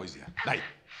 leggimi la poesia, dai.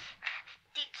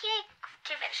 Di chi è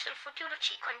che verso il futuro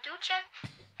ci conduce?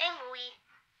 È lui,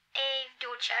 è il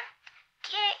duce.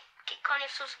 Chi è che con il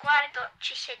suo sguardo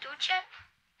ci seduce?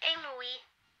 È lui,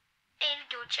 è il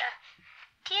duce.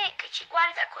 Chi è che ci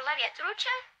guarda con l'aria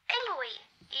truce? È lui,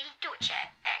 il duce.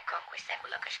 Ecco, questo è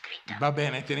quello che ho scritto. Va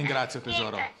bene, ti ringrazio,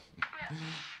 tesoro.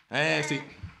 Niente.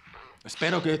 Sì.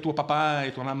 Spero che tuo papà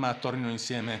e tua mamma tornino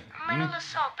insieme. Ma non lo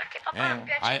so, perché papà non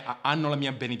piace... Hanno la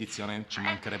mia benedizione, ci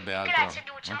mancherebbe altro. Grazie,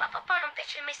 Duce, ma papà non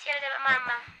piace il mestiere della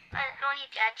mamma. Non gli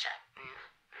piace.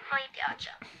 Non gli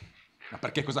piace. Ma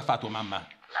perché cosa fa tua mamma?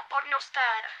 La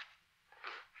pornostar.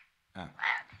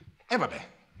 Vabbè.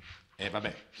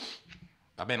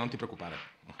 Vabbè, non ti preoccupare.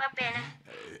 Va bene.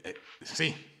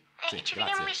 Sì. Ci grazie.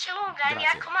 vediamo in Lunga, mi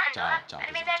Grazie. raccomando. Ciao,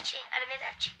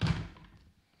 Arrivederci.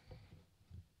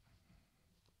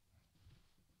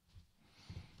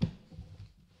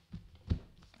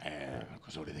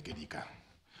 Cosa volete che dica?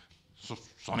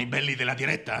 Sono i belli della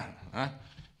diretta?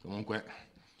 Comunque,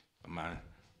 ma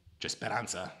c'è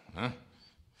speranza?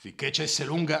 Finché c'è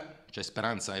Esselunga, c'è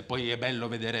speranza. E poi è bello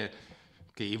vedere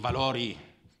che i valori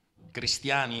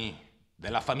cristiani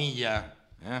della famiglia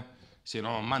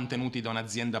siano mantenuti da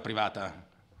un'azienda privata.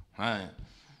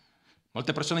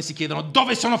 Molte persone si chiedono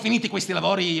dove sono finiti questi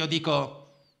lavori. Io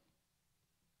dico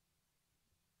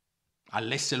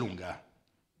all'Esselunga,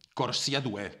 corsia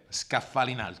 2,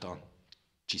 scaffale in alto.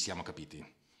 Ci siamo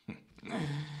capiti.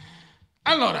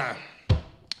 Allora,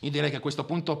 io direi che a questo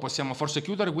punto possiamo forse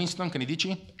chiudere. Winston, che ne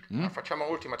dici? Facciamo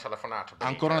ultima telefonata.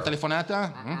 Ancora una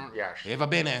telefonata? Yes. Va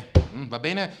bene, va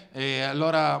bene. E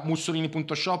allora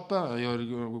Mussolini.shop,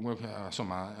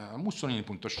 insomma,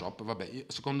 Mussolini.shop, vabbè,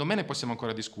 secondo me ne possiamo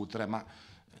ancora discutere, ma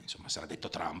insomma sarà detto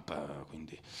Trump,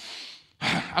 quindi.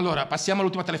 Allora, passiamo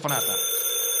all'ultima telefonata.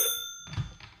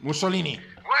 Mussolini.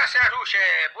 Buonasera Luce,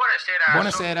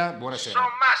 buonasera. Buonasera. Sono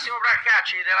Massimo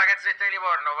Brancacci della Gazzetta di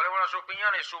Livorno. Volevo una sua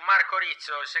opinione su Marco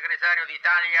Rizzo, il segretario di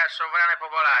Italia Sovrana e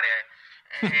Popolare.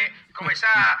 Come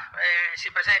sa,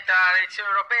 si presenta alle elezioni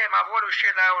europee, ma vuole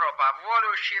uscire dall'Europa, vuole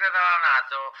uscire dalla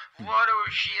NATO, vuole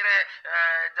uscire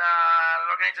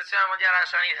dall'Organizzazione Mondiale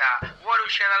della Sanità, vuole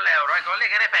uscire dall'euro. Ecco, lei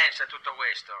che ne pensa di tutto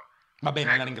questo? Va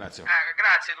bene, la ringrazio.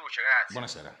 Grazie Luce, grazie.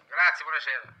 Buonasera. Grazie,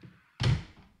 buonasera.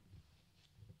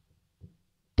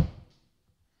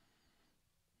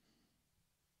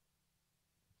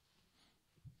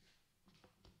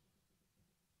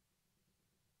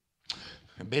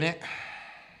 Ebbene,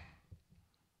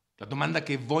 la domanda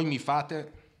che voi mi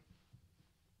fate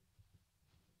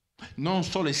non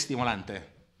solo è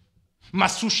stimolante, ma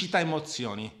suscita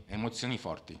emozioni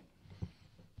forti.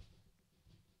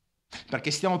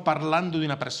 Perché stiamo parlando di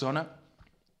una persona,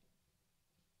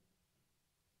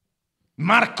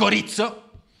 Marco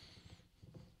Rizzo,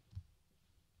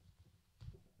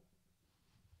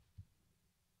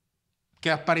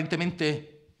 che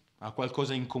apparentemente ha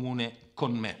qualcosa in comune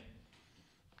con me.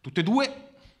 Tutte e due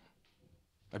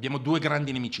abbiamo due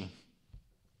grandi nemici: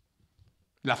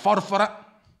 la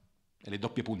forfora e le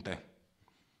doppie punte.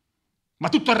 Ma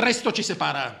tutto il resto ci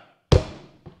separa.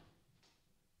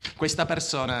 Questa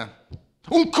persona,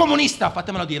 un comunista,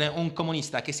 fatemelo dire, un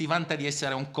comunista che si vanta di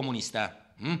essere un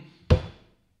comunista.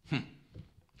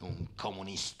 Un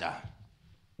comunista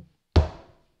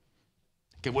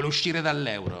che vuole uscire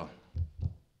dall'euro,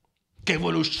 che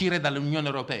vuole uscire dall'Unione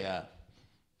Europea,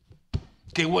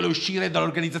 che vuole uscire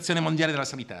dall'Organizzazione Mondiale della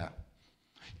Sanità,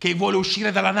 che vuole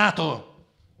uscire dalla NATO,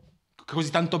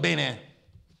 così tanto bene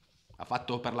ha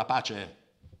fatto per la pace.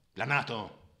 La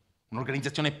NATO,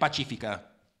 un'organizzazione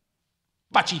pacifica.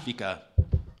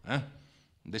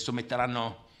 Adesso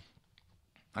metteranno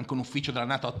anche un ufficio della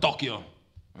NATO a Tokyo.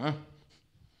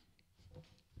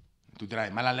 Tu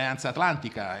dirai, ma l'Alleanza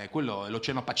Atlantica, quello è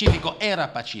l'Oceano Pacifico, era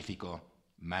pacifico,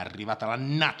 ma è arrivata la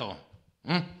NATO.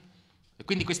 E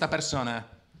quindi questa persona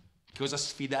che osa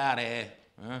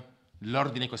sfidare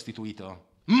l'ordine costituito,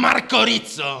 Marco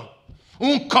Rizzo,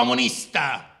 un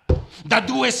comunista da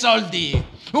 2 soldi,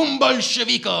 un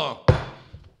bolscevico,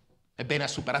 ebbene ha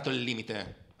superato il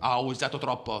limite, ha usato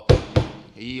troppo.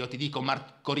 E io ti dico,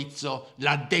 Marco Rizzo,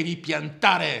 la devi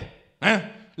piantare,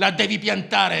 la devi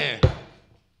piantare.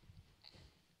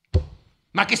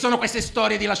 Ma che sono queste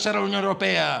storie di lasciare l'Unione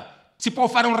Europea? Si può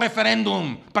fare un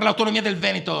referendum per l'autonomia del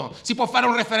Veneto, si può fare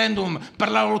un referendum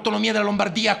per l'autonomia della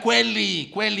Lombardia,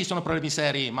 quelli sono problemi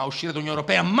seri, ma uscire dall'Unione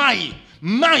Europea mai!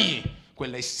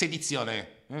 Quella è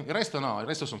sedizione. Il resto no, il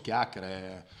resto sono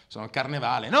chiacchiere, sono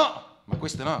carnevale. No, ma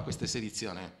questo no, questa è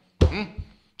sedizione.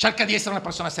 Cerca di essere una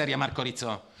persona seria, Marco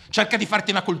Rizzo, cerca di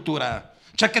farti una cultura,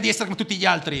 cerca di essere come tutti gli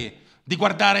altri, di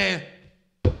guardare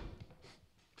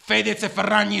Fedez e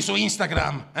Ferragni su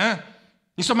Instagram,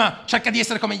 Insomma, cerca di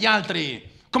essere come gli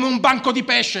altri, come un banco di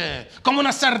pesce, come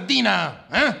una sardina,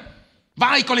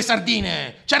 Vai con le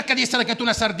sardine, cerca di essere anche tu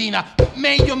una sardina.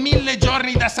 Meglio 1000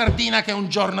 giorni da sardina che un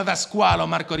giorno da squalo,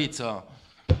 Marco Rizzo.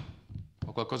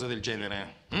 O qualcosa del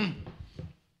genere.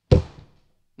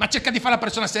 Ma cerca di fare la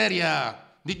persona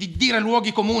seria, di dire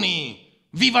luoghi comuni.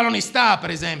 Viva l'onestà, per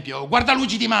esempio. Guarda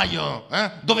Luigi Di Maio,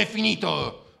 dove è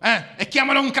finito, e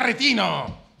chiamalo un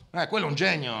cretino. Quello è un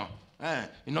genio.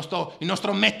 Il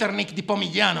nostro Metternich di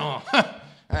Pomigliano.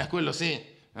 Quello sì.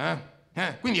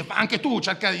 Quindi anche tu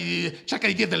cerca di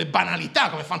dire delle banalità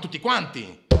come fanno tutti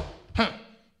quanti.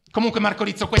 Comunque Marco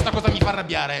Rizzo, questa cosa mi fa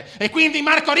arrabbiare. E quindi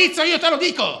Marco Rizzo, io te lo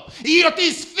dico, io ti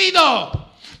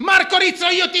sfido. Marco Rizzo,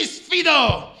 io ti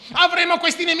sfido. Avremo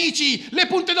questi nemici, le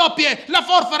punte doppie, la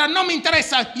forfora, non mi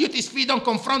interessa. Io ti sfido a un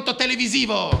confronto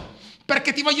televisivo,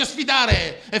 perché ti voglio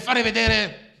sfidare e fare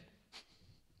vedere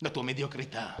la tua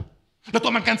mediocrità, la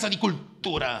tua mancanza di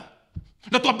cultura,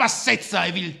 la tua bassezza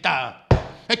e viltà.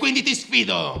 E quindi ti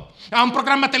sfido a un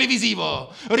programma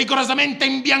televisivo rigorosamente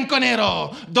in bianco e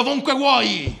nero, dovunque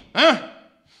vuoi,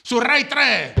 su Rai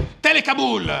 3, Tele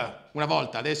Kabul, una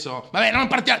volta, adesso... Vabbè, non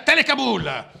partiamo... Tele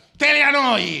Kabul, Tele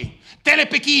Hanoi, Tele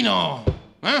Pechino,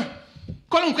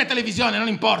 qualunque televisione, non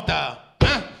importa,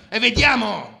 e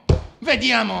vediamo,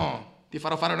 ti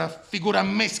farò fare una figura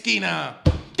meschina.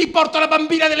 Ti porto la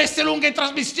bambina dell'Esselunga in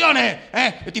trasmissione,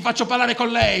 e ti faccio parlare con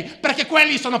lei, perché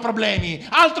quelli sono problemi,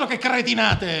 altro che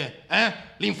cretinate,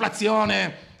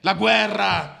 l'inflazione, la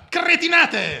guerra,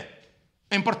 cretinate.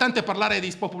 È importante parlare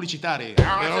di spot pubblicitari.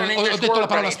 Ho detto la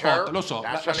parola spot, lo so,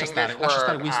 lascia stare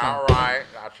Winston.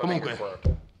 Comunque,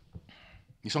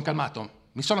 mi sono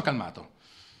calmato.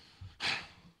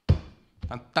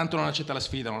 Tanto non accetta la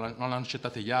sfida, non l'hanno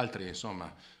accettata gli altri,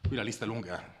 insomma, qui la lista è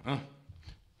lunga.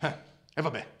 E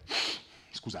vabbè,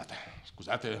 scusate,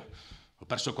 ho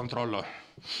perso il controllo,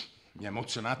 mi ha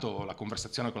emozionato la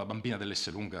conversazione con la bambina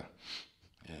dell'Esselunga.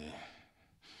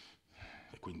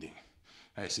 E quindi,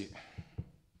 sì,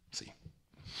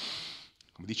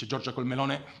 come dice Giorgia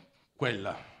Colmelone,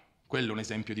 quello è un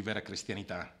esempio di vera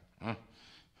cristianità.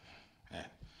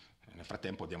 Nel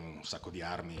frattempo diamo un sacco di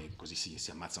armi, così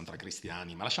si ammazzano tra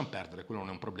cristiani, ma lasciamo perdere, quello non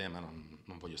è un problema,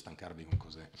 non voglio stancarvi con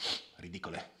cose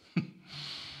ridicole.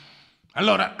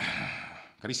 Allora,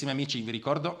 carissimi amici, vi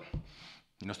ricordo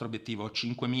il nostro obiettivo,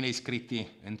 5.000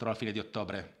 iscritti entro la fine di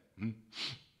ottobre.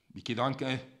 Vi chiedo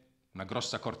anche una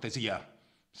grossa cortesia,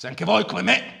 se anche voi come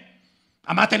me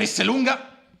amate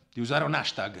l'Esselunga, di usare un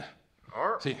hashtag.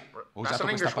 Sì, ho usato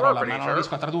questa parola, ma non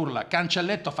riesco a tradurla.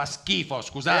 Cancelletto fa schifo,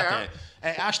 scusate.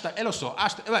 Hashtag, lo so,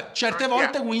 certe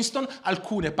volte, Winston,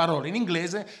 alcune parole in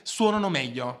inglese suonano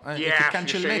meglio.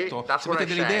 Cancelletto, se avete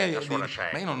delle idee,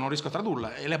 ma io non riesco a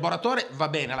tradurla. Elaboratore va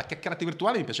bene, la chiacchierata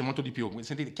virtuale mi piace molto di più.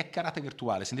 Sentite, chiacchierata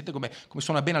virtuale, sentite come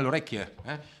suona bene alle orecchie.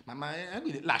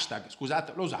 L'hashtag,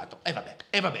 scusate, l'ho usato. E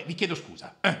vabbè, vi chiedo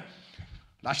scusa.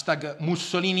 L'hashtag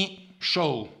Mussolini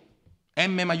Show,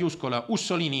 M maiuscola,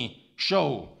 Mussolini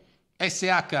Show,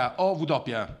 SHOW,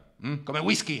 come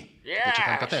whisky. Che ci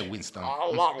canta te, Winston.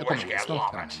 Come Winston,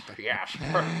 veramente.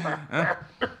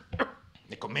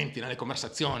 Nei commenti, nelle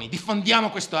conversazioni, diffondiamo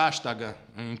questo hashtag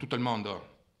in tutto il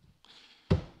mondo.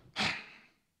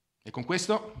 E con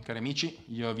questo, cari amici,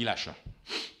 io vi lascio.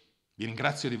 Vi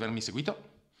ringrazio di avermi seguito.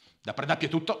 Da Predappio è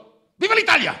tutto. Viva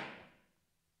l'Italia!